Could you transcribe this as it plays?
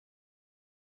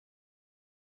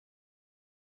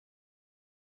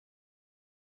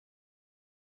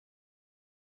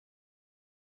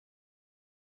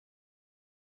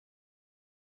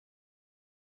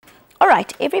All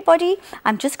right, everybody,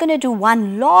 I'm just going to do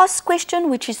one last question,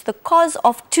 which is the cos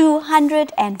of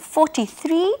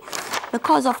 243. The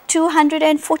cos of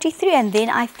 243, and then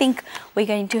I think we're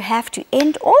going to have to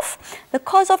end off. The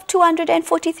cos of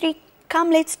 243,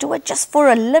 come, let's do it just for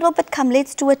a little bit. Come,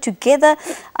 let's do it together.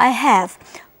 I have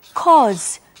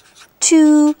cos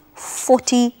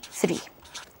 243.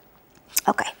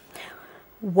 Okay,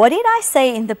 what did I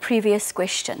say in the previous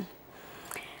question?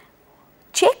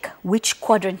 Check which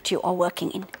quadrant you are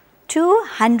working in.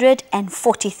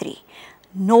 243,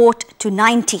 0 to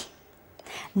 90,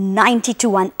 90 to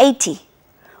 180,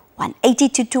 180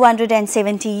 to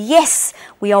 270. Yes,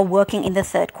 we are working in the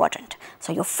third quadrant.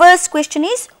 So your first question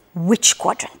is, which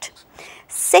quadrant?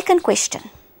 Second question,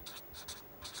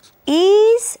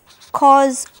 is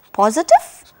cos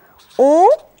positive or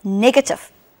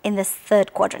negative in this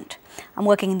third quadrant? I'm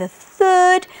working in the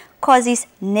third. Cos is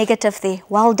negative there.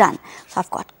 Well done. So I've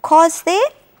got cos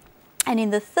there, and in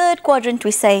the third quadrant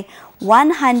we say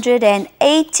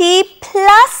 180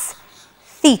 plus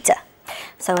theta.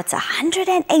 So it's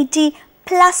 180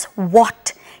 plus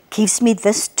what gives me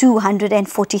this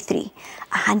 243.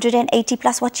 180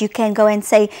 plus what? You can go and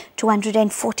say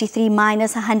 243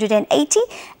 minus 180,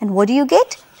 and what do you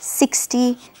get?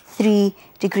 63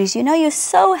 degrees. You know, you're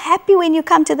so happy when you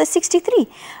come to the 63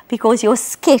 because your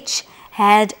sketch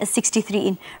had a 63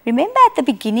 in. Remember at the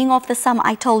beginning of the sum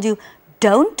I told you,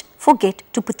 don't forget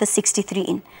to put the 63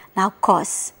 in. Now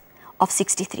cos of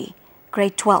 63,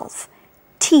 grade 12,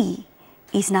 t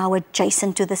is now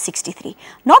adjacent to the 63.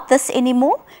 Not this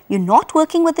anymore. You're not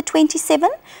working with the 27,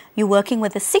 you're working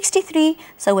with the 63,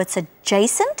 so it's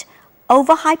adjacent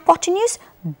over hypotenuse.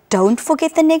 Don't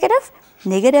forget the negative,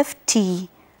 negative t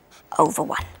over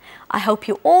 1. I hope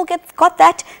you all got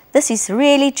that. This is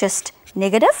really just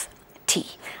negative t.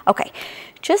 Okay,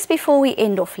 just before we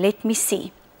end off, let me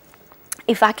see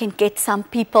if I can get some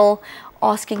people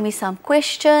asking me some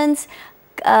questions.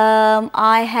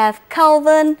 I have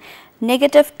Calvin,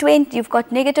 negative 20, you've got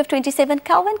negative 27.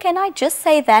 Calvin, can I just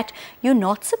say that you're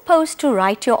not supposed to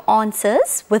write your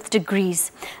answers with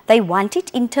degrees. They want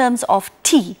it in terms of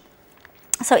t.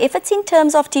 So if it's in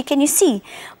terms of t, can you see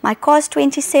my cos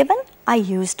 27, I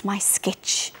used my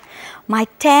sketch. My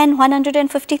tan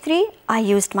 153, I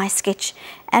used my sketch.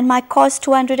 And my cos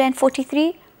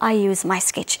 243, I use my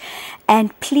sketch.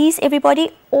 And please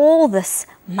everybody, all this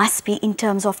must be in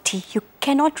terms of t. You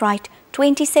cannot write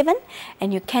 27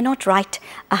 and you cannot write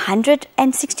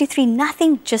 163,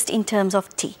 nothing, just in terms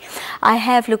of t. I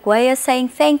have Luguaya saying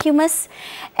thank you, miss,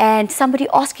 and somebody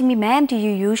asking me, ma'am, do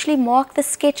you usually mark the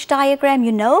sketch diagram?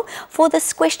 You know, for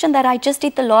this question that I just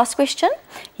did, the last question,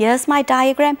 here's my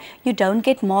diagram. You don't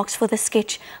get marks for the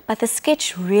sketch, but the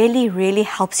sketch really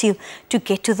helps you to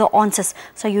get to the answers.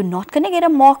 So you're not going to get a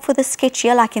mark for the sketch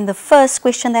here like in the first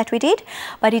question that we did,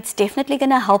 but it's definitely going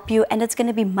to help you, and it's going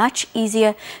to be much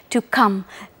easier to come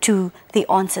to the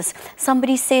answers.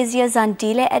 Somebody says here,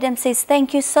 Zandila Adam says,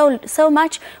 thank you so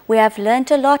much. We have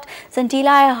learned a lot. Zandila,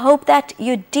 I hope that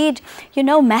you did. You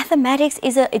know, mathematics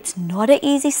it's not an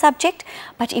easy subject,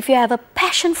 but if you have a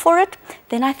passion for it,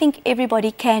 then I think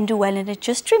everybody can do well in it.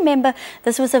 Just remember,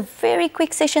 this was a very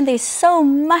quick session. There's so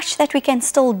much that we can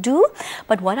still do,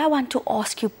 but what I want to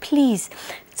ask you, please,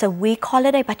 it's a week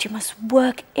holiday, but you must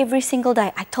work every single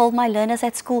day. I told my learners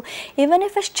at school, even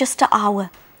if it's just an hour,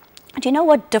 do you know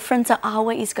what difference an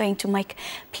hour is going to make?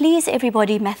 Please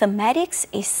everybody, mathematics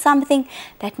is something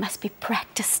that must be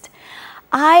practiced.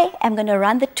 I am going to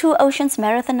run the 2 Oceans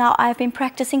Marathon now. I've been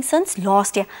practicing since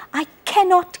last year. I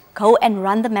cannot go and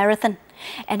run the marathon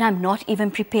and I'm not even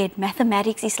prepared.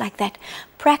 Mathematics is like that.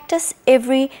 Practice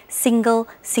every single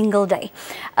day.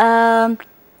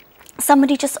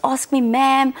 Somebody just asked me,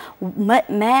 ma'am,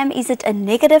 is it a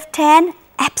negative tan?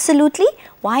 Absolutely.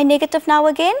 Why negative now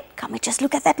again? Come and just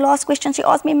look at that last question. She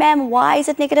asked me, ma'am, why is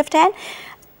it negative tan?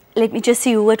 Let me just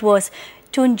see who it was.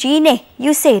 Tunjine,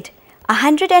 you said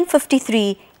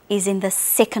 153 is in the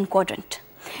second quadrant.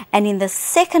 And in the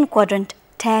second quadrant,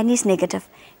 tan is negative.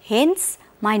 Hence,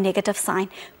 my negative sign.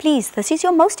 Please, this is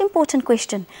your most important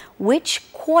question. Which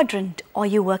quadrant are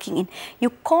you working in? You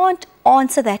can't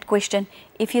answer that question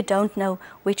if you don't know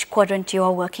which quadrant you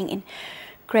are working in.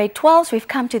 Grade 12s, we've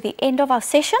come to the end of our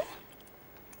session,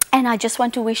 and I just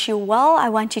want to wish you well. I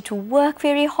want you to work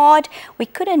very hard. We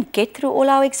couldn't get through all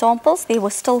our examples. There were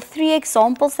still 3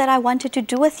 examples that I wanted to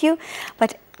do with you,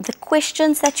 but the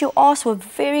questions that you asked were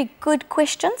very good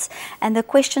questions, and the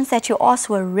questions that you asked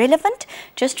were relevant.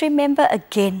 Just remember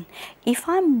again, if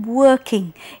I'm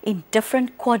working in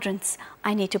different quadrants,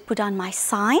 I need to put on my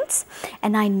signs,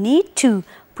 and I need to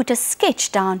put a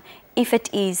sketch down if it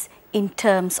is in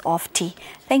terms of t.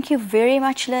 Thank you very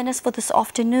much, learners, for this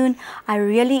afternoon. I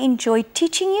really enjoyed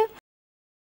teaching you.